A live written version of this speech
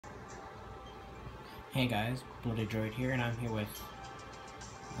Hey guys, Bloody Droid here, and I'm here with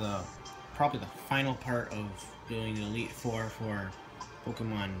probably the final part of doing the Elite Four for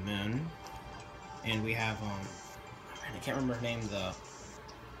Pokemon Moon. And we have I can't remember her name,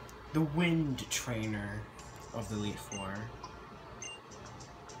 the Wind Trainer of the Elite Four.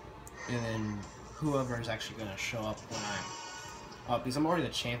 And then whoever is actually gonna show up when I'm up, because I'm already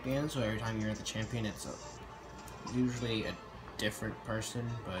the champion, so every time you're the champion it's usually a different person,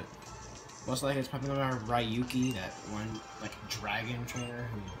 but most likely it's probably gonna be Ryuki, that one, like, dragon trainer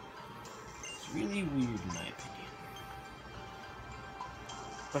who's really weird in my opinion.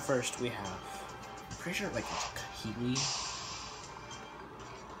 But first we have, I'm pretty sure, like, it's Kahili.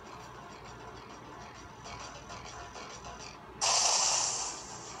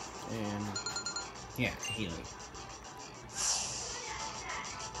 And, yeah, Kahili.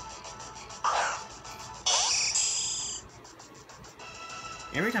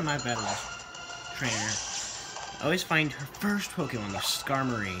 Every time I battle this trainer, I always find her first Pokemon, the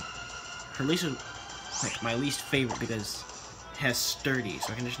Skarmory, her least, like, my least favorite because it has Sturdy,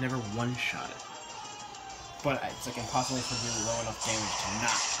 so I can just never one-shot it. But it's like impossible for me low enough damage to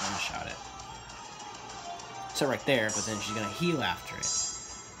not one-shot it. So right there, but then she's gonna heal after it.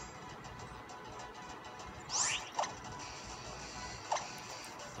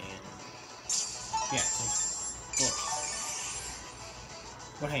 And yeah, it's like,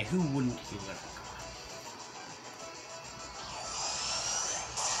 but hey, who wouldn't heal it?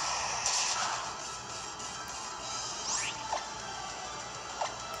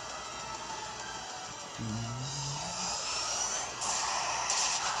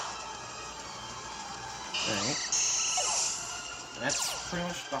 Alright. That's pretty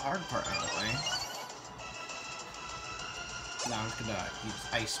much the hard part out of the way. Now I'm just gonna use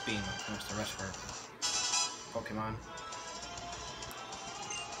Ice Beam like most of the rest of her Pokemon.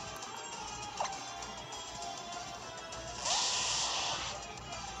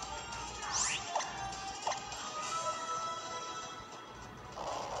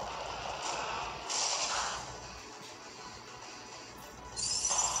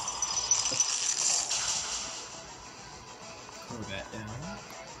 Throw that down.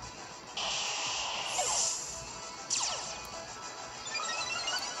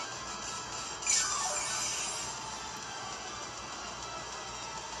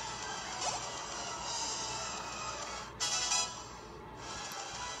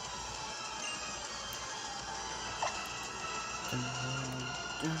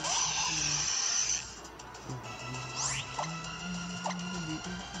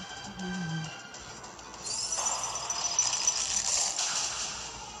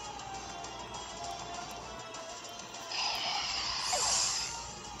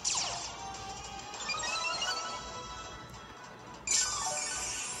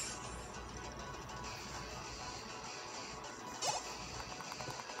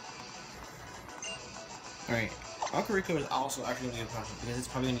 Alright, Ocarina is also actually going to be a problem because it's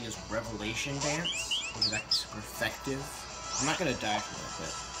probably going to use Revelation Dance, which is actually super effective. I'm not going to die from it,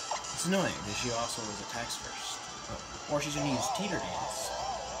 but it's annoying because she also attacks first. Oh, or she's going to use Teeter Dance,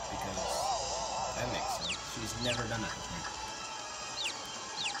 because that makes sense. She's never done that before.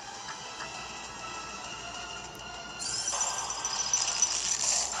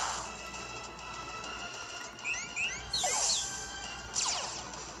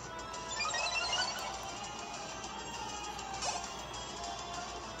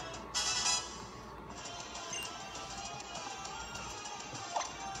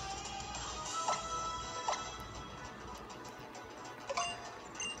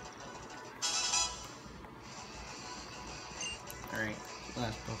 Alright,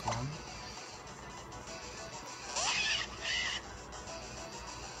 last Pokemon.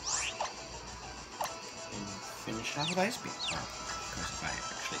 And finish it off with Ice Beam. Well, of course, if I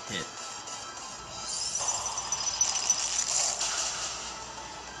actually hit.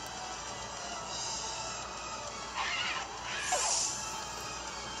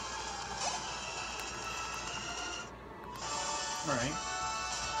 Alright.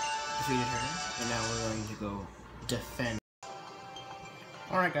 Defeated her, and now we're going to go defend.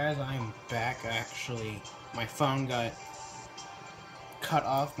 Alright guys, I'm back. Actually, my phone got cut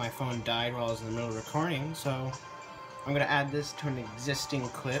off. My phone died while I was in the middle of recording, so I'm going to add this to an existing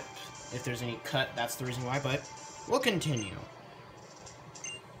clip. If there's any cut, that's the reason why, but we'll continue.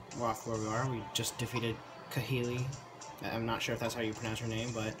 We're off where we are. We just defeated Kahili. I'm not sure if that's how you pronounce her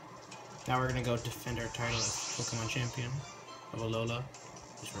name, but now we're going to go defend our title as Pokemon Champion of Alola,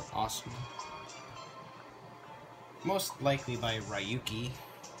 which we're awesome. Most likely by Ryuki.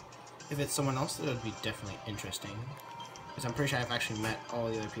 If it's someone else, that would be definitely interesting. Because I'm pretty sure I've actually met all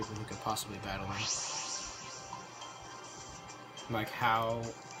the other people who could possibly battle them. Like how,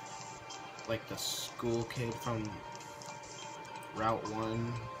 like the school kid from Route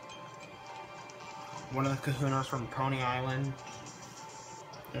 1. One of the kahunas from Pony Island.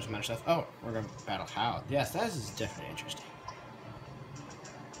 There's some other stuff. Oh, we're gonna battle Hal. Yes, that is definitely interesting.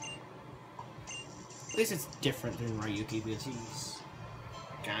 At least it's different than Ryuki because he's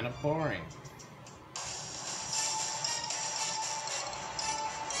kind of boring.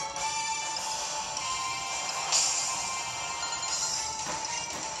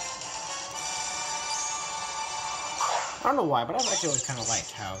 I don't know why, but I've actually always kind of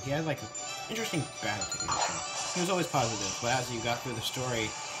liked how he had like an interesting battle technique. He was always positive, but as you got through the story,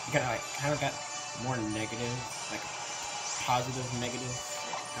 you kind of got more negative, like positive, negative,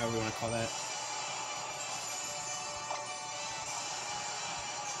 however you want to call that.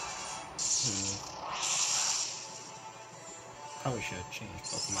 Probably should have changed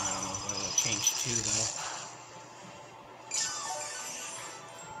Pokemon. I don't know whether it'll change too, though.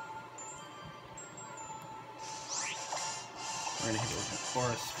 We're gonna hit it with an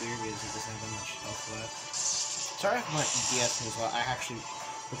Aura Sphere because it doesn't have that much health left. Sorry if my DS as well. I actually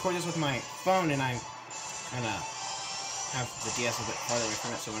record this with my phone and I kind of have the DS a bit farther away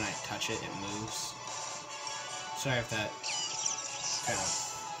from it, so when I touch it, it moves. Sorry if that kind of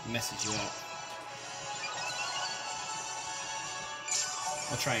messes you up.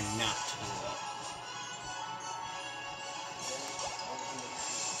 I'll try not to do that.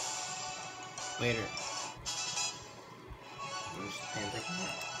 Later. There's Amber.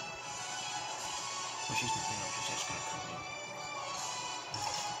 Well, she's not there, she's just gonna come in.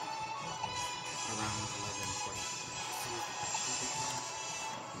 Around 11:40.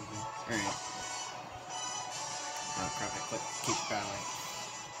 Alright. Oh crap, I click keep battling.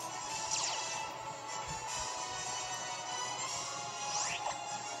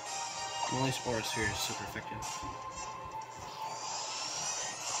 Molly's Aura Sphere is super effective.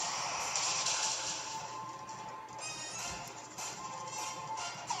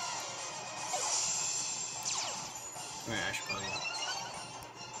 Alright, I should probably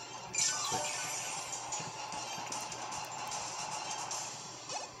switch.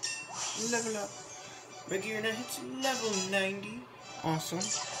 Level up. Regina hits level 90. Awesome.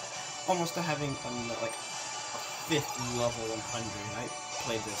 Almost to having like a 5th level 100. I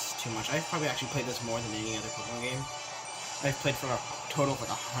played this too much. I've probably actually played this more than any other Pokemon game. I've played for a total of like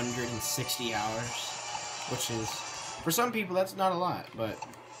 160 hours, which is, for some people that's not a lot, but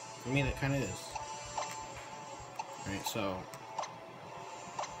for me that kind of is. Alright, so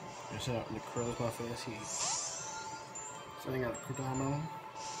I'm gonna set out the Curliclaw for this heat. Setting out Cordamo.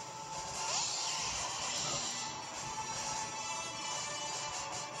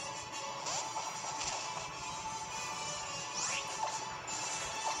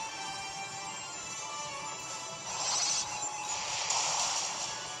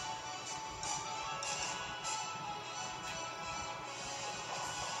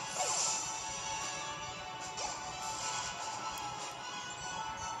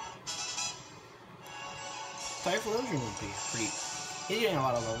 Typhlosion would be pretty. He's getting a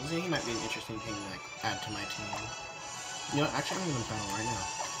lot of levels. He might be an interesting thing to like add to my team. You know, actually, I'm gonna battle right now.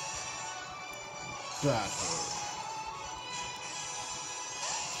 Battle.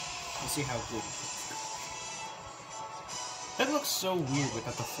 Let's see how good he is. That looks so weird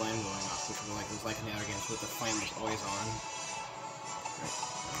without the flame going off, which was like in the other games, with the flame was always on. Right.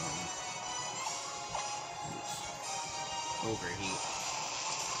 Overheat.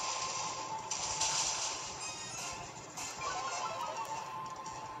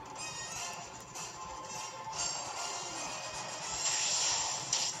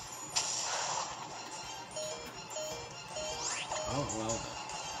 Oh, well then.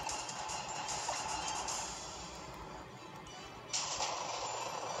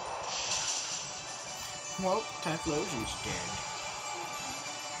 Well, Typhlosion's dead.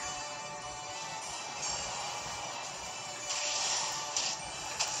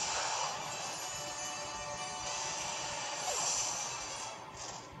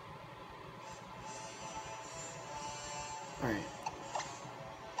 Alright.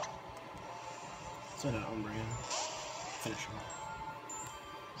 Send out Umbreon. Finish him.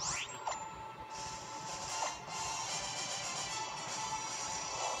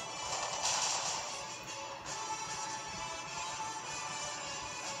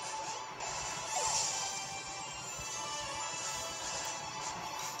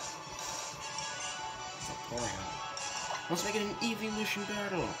 Let's make it an evolution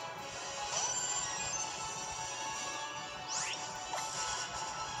battle.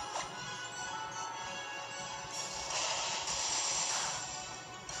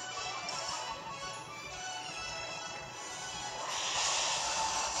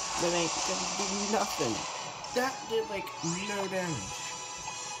 That ain't gonna do nothing. That did like no damage.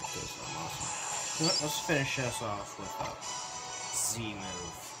 Okay, so I'm awesome. You know what, let's finish us off with a Z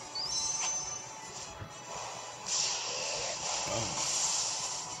move. Oh.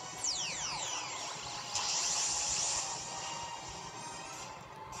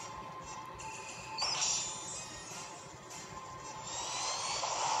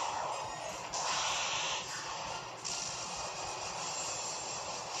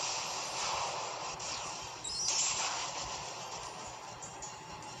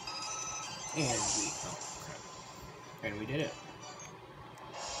 And we did it.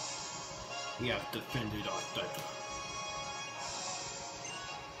 We have defended our title.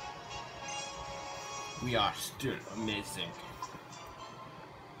 We are still amazing.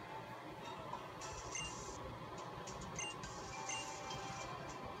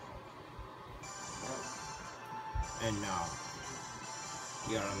 And now,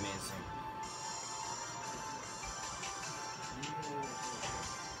 we are amazing.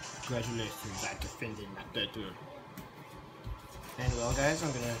 Congratulations, I defended my title. And well guys,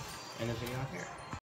 I'm gonna end the video here.